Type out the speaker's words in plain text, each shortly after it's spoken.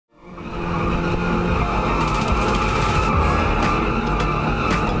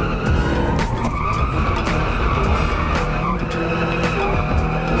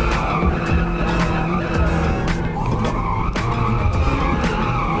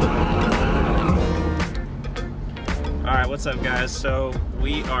What's up guys? So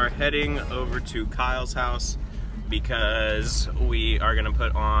we are heading over to Kyle's house because we are gonna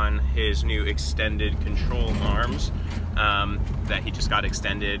put on his new extended control arms that he just got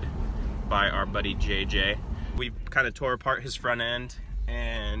extended by our buddy JJ. We kind of tore apart his front end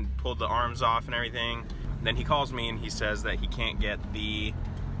and pulled the arms off and everything. Then he calls me and he says that he can't get the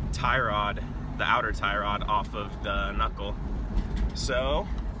tie rod, the outer tie rod, off of the knuckle. So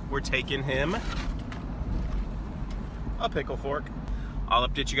we're taking him a pickle fork. I'll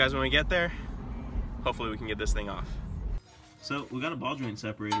update you guys when we get there. Hopefully we can get this thing off. So we got a ball joint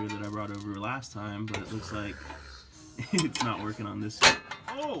separator that I brought over last time, but it looks like it's not working on this.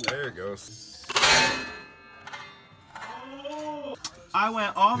 Oh, there it goes. Oh. I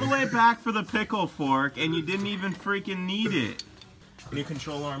went all the way back for the pickle fork and you didn't even freaking need it. New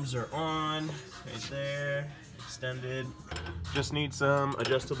control arms are on, right there, extended. Just need some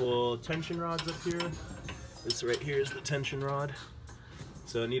adjustable tension rods up here. This right here is the tension rod.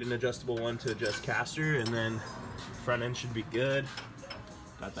 So I need an adjustable one to adjust caster, and then front end should be good.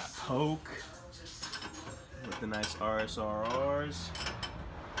 Got that poke with the nice RSRRs.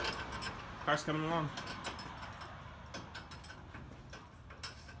 Car's coming along.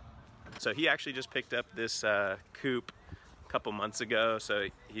 So he actually just picked up this coupe a couple months ago, so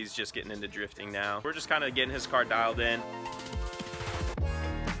he's just getting into drifting now. We're just kind of getting his car dialed in.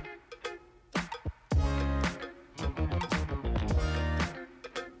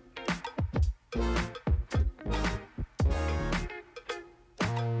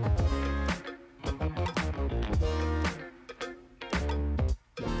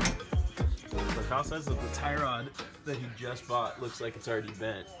 Kyle says that the tie rod that he just bought looks like it's already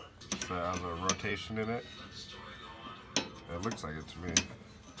bent. So it has a rotation in it. It looks like it to me.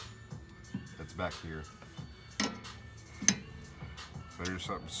 It's back here. So there's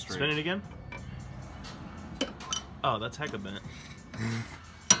something straight. Spin it again. Oh, that's hecka bent.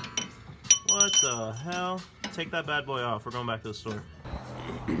 What the hell? Take that bad boy off. We're going back to the store.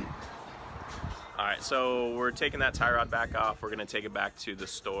 Alright, so we're taking that tie rod back off. We're going to take it back to the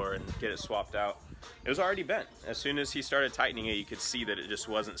store and get it swapped out. It was already bent. As soon as he started tightening it, you could see that it just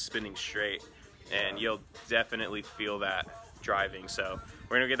wasn't spinning straight. And you'll definitely feel that driving. So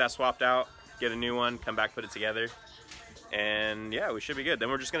we're going to get that swapped out, get a new one, come back, put it together. And yeah, we should be good. Then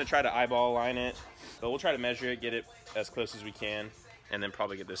we're just going to try to eyeball align it. But we'll try to measure it, get it as close as we can, and then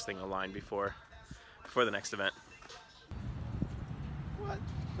probably get this thing aligned before the next event. What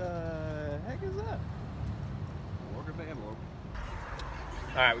the heck is that? Walker Van Lope.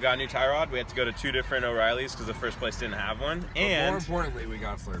 Alright, we got a new tie rod. We had to go to 2 different O'Reilly's because the first place didn't have one. And more importantly, we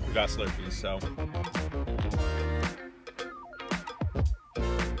got Slurpees. We got Slurpees, so.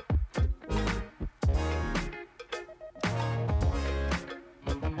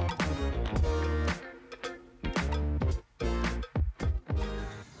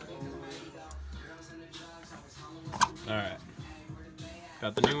 Alright.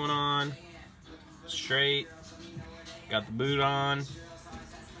 Got the new one on. Straight. Got the boot on.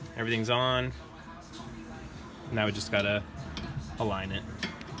 Everything's on. Now we just gotta align it.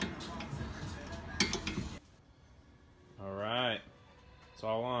 Alright. It's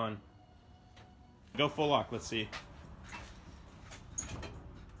all on. Go full lock, let's see.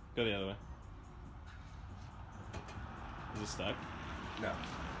 Go the other way. Is it stuck? No.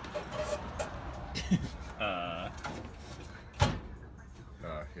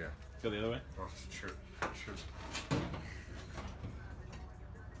 Yeah. Go the other way? Oh, sure.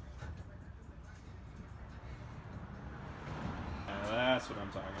 That's what I'm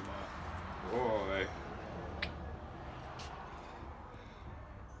talking about. Boy.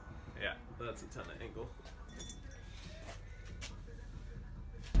 Yeah, that's a ton of angle.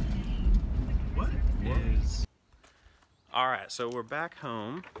 What is... Alright, so we're back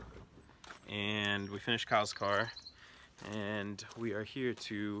home and we finished Kyle's car and we are here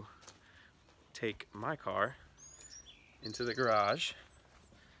to take my car into the garage.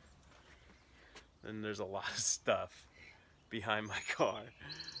 And there's a lot of stuff behind my car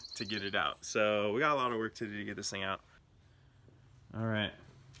to get it out. So we got a lot of work to do to get this thing out. Alright,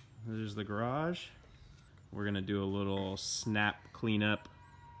 there's the garage. We're gonna do a little snap cleanup.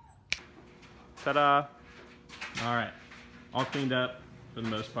 Ta-da! Alright, all cleaned up for the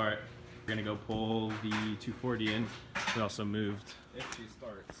most part. We're gonna go pull the 240 in. We also moved. If she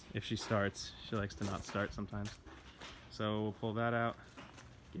starts. If she starts. She likes to not start sometimes. So we'll pull that out,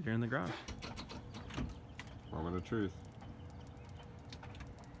 get her in the garage. Moment of truth.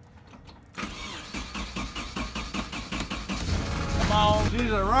 Come on,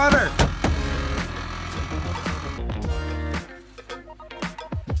 she's a runner!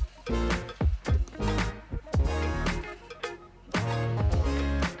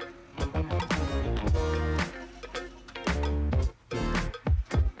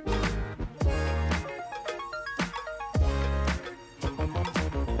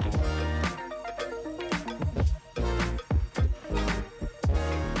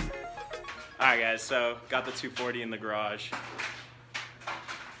 Alright guys, so got the 240 in the garage.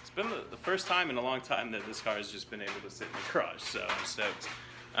 It's been the first time in a long time that this car has just been able to sit in the garage, so I'm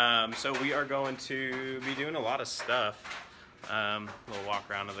stoked. So we are going to be doing a lot of stuff. We'll walk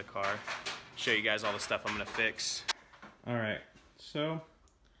around to the car, show you guys all the stuff I'm gonna fix. Alright, so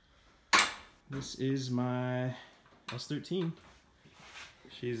this is my S13.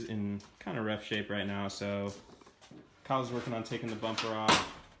 She's in kind of rough shape right now, so Kyle's working on taking the bumper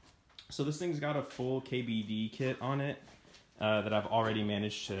off. So this thing's got a full KBD kit on it that I've already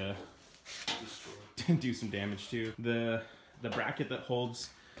managed to do some damage to. The bracket that holds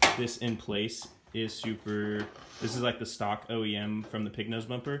this in place is super, this is like the stock OEM from the pig nose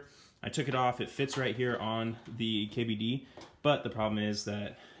bumper. I took it off, it fits right here on the KBD, but the problem is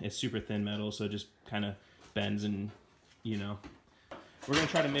that it's super thin metal, so it just kind of bends, and you know. We're gonna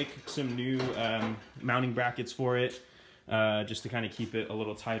try to make some new mounting brackets for it, just to kind of keep it a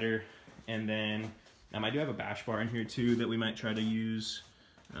little tighter. And then I do have a bash bar in here too that we might try to use.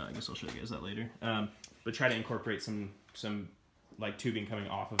 I guess I'll show you guys that later. But try to incorporate some like tubing coming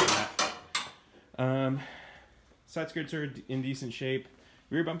off of that. Side skirts are in decent shape.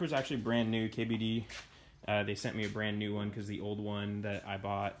 Rear bumper is actually brand new KBD. They sent me a brand new one because the old one that I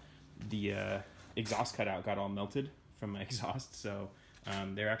bought, the exhaust cutout got all melted from my exhaust. So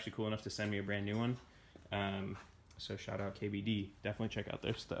they're actually cool enough to send me a brand new one. So shout out KBD. Definitely check out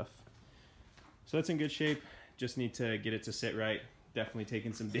their stuff. So that's in good shape. Just need to get it to sit right. Definitely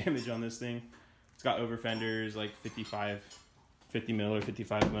taking some damage on this thing. It's got over fenders, like 50 mil or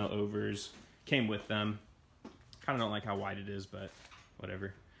 55 mil overs. Came with them. Kind of don't like how wide it is, but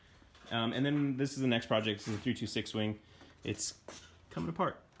whatever. And then this is the next project. This is a 326 wing. It's coming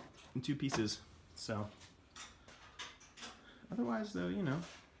apart in 2 pieces. So otherwise though, you know,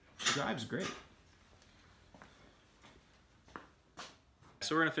 the drive's great.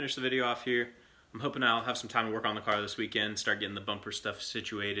 So we're gonna finish the video off here. I'm hoping I'll have some time to work on the car this weekend, start getting the bumper stuff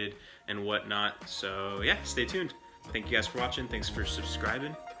situated and whatnot. So yeah, stay tuned. Thank you guys for watching. Thanks for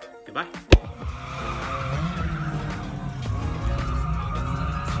subscribing. Goodbye.